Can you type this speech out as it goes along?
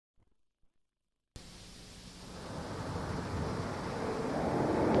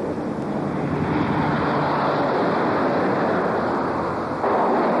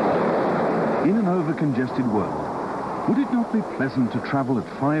over-congested world, would it not be pleasant to travel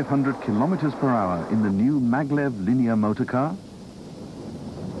at 500 kilometers per hour in the new maglev linear motorcar?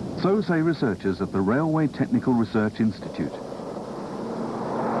 So say researchers at the Railway Technical Research Institute.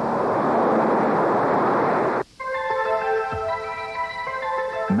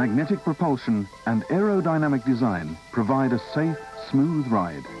 Magnetic propulsion and aerodynamic design provide a safe, smooth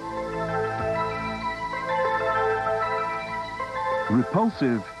ride.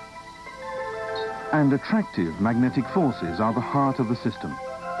 Repulsive and attractive magnetic forces are the heart of the system.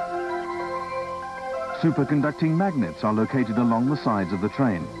 Superconducting magnets are located along the sides of the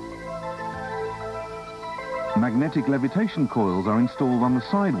train. Magnetic levitation coils are installed on the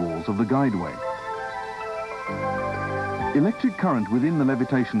sidewalls of the guideway. Electric current within the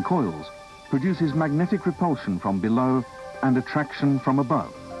levitation coils produces magnetic repulsion from below and attraction from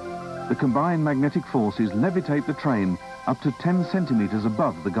above. The combined magnetic forces levitate the train up to 10 centimeters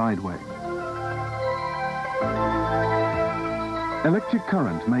above the guideway. Electric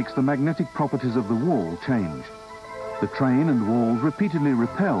current makes the magnetic properties of the wall change. The train and walls repeatedly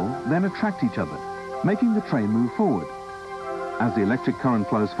repel, then attract each other, making the train move forward. As the electric current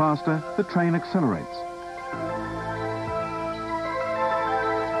flows faster, the train accelerates.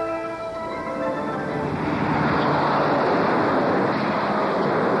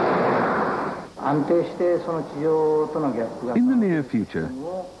 In the near future,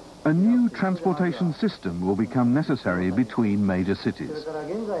 a new transportation system will become necessary between major cities.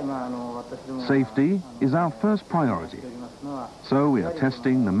 Safety is our first priority, so we are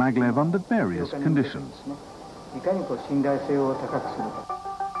testing the maglev under various conditions.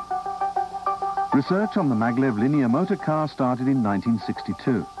 Research on the maglev linear motor car started in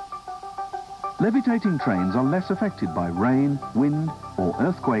 1962. Levitating trains are less affected by rain, wind or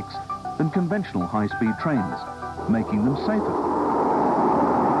earthquakes than conventional high-speed trains, making them safer.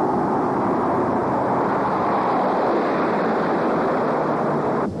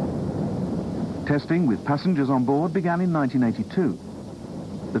 Testing with passengers on board began in 1982.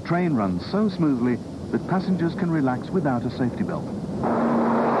 The train runs so smoothly that passengers can relax without a safety belt.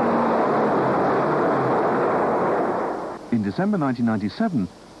 In December 1997,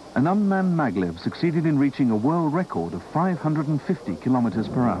 an unmanned maglev succeeded in reaching a world record of 550 kilometers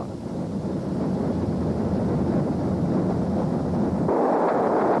per hour.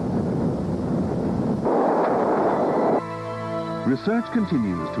 Research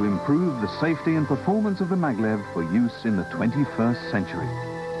continues to improve the safety and performance of the maglev for use in the 21st century.